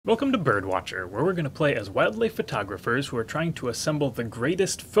Welcome to Birdwatcher, where we're going to play as wildlife photographers who are trying to assemble the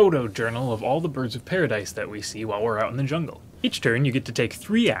greatest photo journal of all the birds of paradise that we see while we're out in the jungle. Each turn you get to take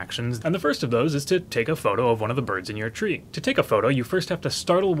 3 actions, and the first of those is to take a photo of one of the birds in your tree. To take a photo, you first have to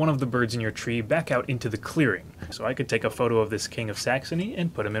startle one of the birds in your tree back out into the clearing. So I could take a photo of this King of Saxony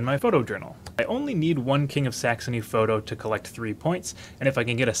and put him in my photo journal. I only need 1 King of Saxony photo to collect 3 points, and if I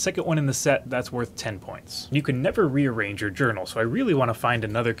can get a second one in the set, that's worth 10 points. You can never rearrange your journal, so I really want to find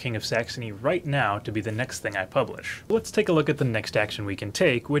another King of Saxony right now to be the next thing I publish. Let's take a look at the next action we can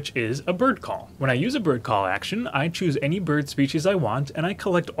take, which is a bird call. When I use a bird call action, I choose any bird species I want, and I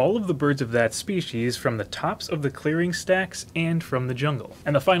collect all of the birds of that species from the tops of the clearing stacks and from the jungle.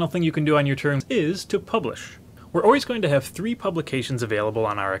 And the final thing you can do on your turn is to publish. We're always going to have 3 publications available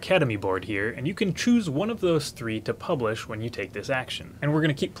on our Academy board here, and you can choose one of those 3 to publish when you take this action. And we're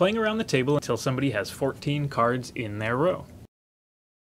going to keep playing around the table until somebody has 14 cards in their row.